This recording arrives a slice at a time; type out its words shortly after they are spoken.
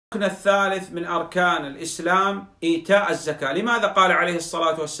الركن الثالث من أركان الإسلام إيتاء الزكاة. لماذا قال عليه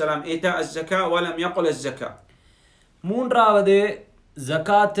الصلاة والسلام إيتاء الزكاة ولم يقل الزكاة؟ மூன்றாவது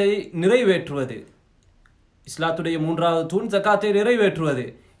ஜகாத்தை நிறைவேற்றுவது. இஸ்லாத்துடைய மூன்றாவது தூண் ஜகாத்தை நிறைவேற்றுவது.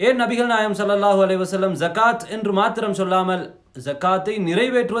 ஏன் நபிகள் நாயகம் ஸல்லல்லாஹு அலைஹி வஸல்லம் ஜகாத் என்று மாத்திரம் சொல்லாமல் ஜகாத்தை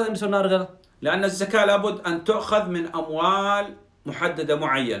நிறைவேற்றுவது என்று சொன்னார்கள்? لأن الزكاة لابد أن تؤخذ من أموال محددة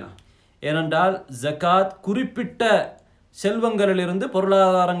معينة. ஏனென்றால் ஜகாத் குறிப்பிட்ட செல்வங்களிலிருந்து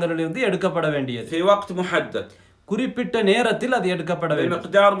பொருளாதாரங்களிலிருந்து எடுக்கப்பட வேண்டியது. في وقت محدد. குறிப்பிட்ட நேரத்தில் அது எடுக்கப்பட வேண்டும்.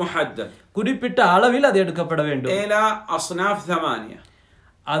 بمقدار محدد. குறிப்பிட்ட அளவில் அது எடுக்கப்பட வேண்டும். إلى أصناف 8.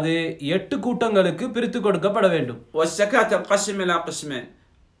 அது 8 கூட்டங்களுக்கு பிரித்து கொடுக்கப்பட வேண்டும். والزكاة تنقسم إلى قسمين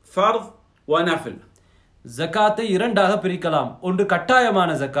فرض ونفل. ஜகாத்தை இரண்டாக பிரிக்கலாம். ஒன்று கட்டாயமான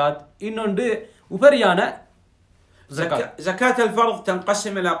ஜகாத், இன்னொன்று உபரியான ஜகாத். زكاة الفرض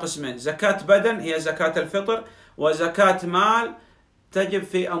تنقسم إلى قسمين زكاة بدن هي زكاة الفطر وزكاة مال تجب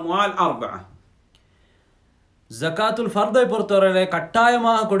في أموال 4. ஜகாத்துல் ஃபர்தை பொறுத்தவரையிலே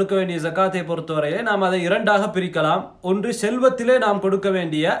கட்டாயமாக கொடுக்க வேண்டிய ஜகாத்தை பொறுத்தவரையிலே நாம் அதை இரண்டாக பிரிக்கலாம். ஒன்று செல்வத்திலே நாம் கொடுக்க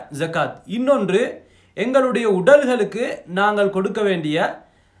வேண்டிய ஜகாத், இன்னொன்று எங்களுடைய உடல்களுக்கு நாங்கள் கொடுக்க வேண்டிய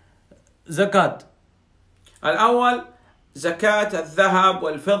ஜகாத். الأول زكاة الذهب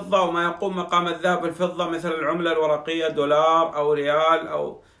والفضة وما يقوم مقام الذهب والفضة مثل العملة الورقية دولار أو ريال أو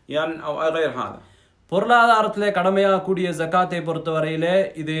ين أو غير هذا. பொருளாதாரத்திலே கடமையாகக்கூடிய ஜகாத்தை பொறுத்தவரையிலே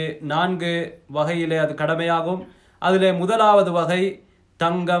இது 4 வகையிலே அது கடமையாகும். அதிலே முதலாவது வகை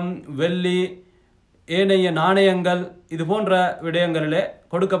தங்கம், வெள்ளி, ஏனைய நாணயங்கள் இது போன்ற விடயங்களிலே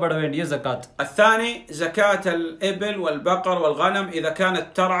கொடுக்கப்பட வேண்டிய ஜகாத். الثاني زكاة الإبل والبقر والغنم إذا كانت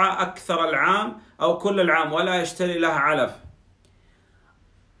ترعى أكثر العام أو كل العام ولا يشتري لها علف.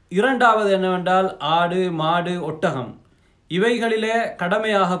 இரண்டாவது என்னவென்றால் ஆடு, மாடு, ஒட்டகம் இவைகளிலே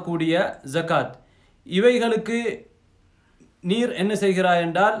கடமையாகக்கூடிய ஜகாத். இவைகளுக்கு நீர் என்ன செய்கிறாய்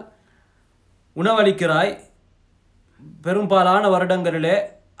என்றால் உணவளிக்கிறாய். பெரும்பாலான வருடங்களிலே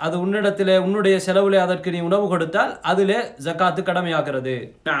அது உன்னிடத்திலே உன்னுடைய செலவிலே அதற்கு நீ உணவு கொடுத்தால் அதிலே ஜகாத்து கடமையாகிறது.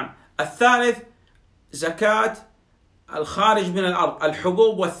 نعم. الثالث زكاة الخارج من الأرض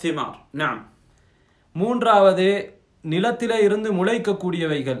الحبوب والثمار. نعم. மூன்றாவது நிலத்திலே இருந்து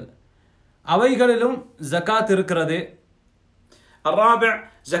முளைக்கக்கூடியவைகள், அவைகளிலும் ஜகாத் இருக்கிறது. الرابع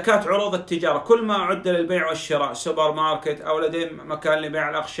زكاة عروض التجارة كل ما أعد للبيع والشراء سوبر ماركت أو لديه مكان لبيع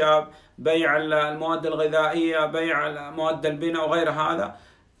الأخشاب بيع المواد الغذائية بيع مواد البناء وغير هذا.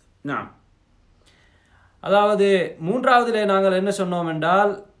 نعم. அதாவது மூன்றாவதிலே நாங்கள் என்ன சொன்னோம்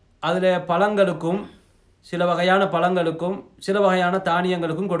என்றால் அதிலே பழங்களுக்கும் சில வகையான பழங்களுக்கும் சில வகையான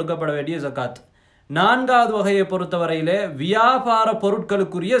தானியங்களுக்கும் கொடுக்கப்பட வேண்டிய ஜகாத். நான்காவது வகையை பொறுத்தவரையிலே வியாபார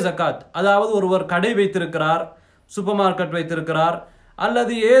பொருட்களுக்குரிய ஜகாத். அதாவது ஒருவர் கடை வைத்திருக்கிறார், சூப்பர் மார்க்கெட் வைத்திருக்கிறார்,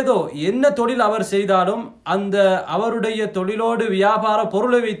 அல்லது ஏதோ என்ன தொழில் அவர் செய்தாலும் அந்த அவருடைய தொழிலோடு வியாபார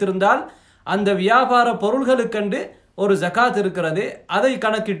பொருளை வைத்திருந்தால் அந்த வியாபார பொருள்களுக்கென்று ஒரு ஜகாத் இருக்கிறது. அதை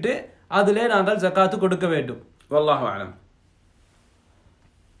கணக்கிட்டு அதிலே நாங்கள் ஜகாத்து கொடுக்க வேண்டும். والله أعلم.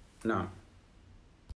 نعم.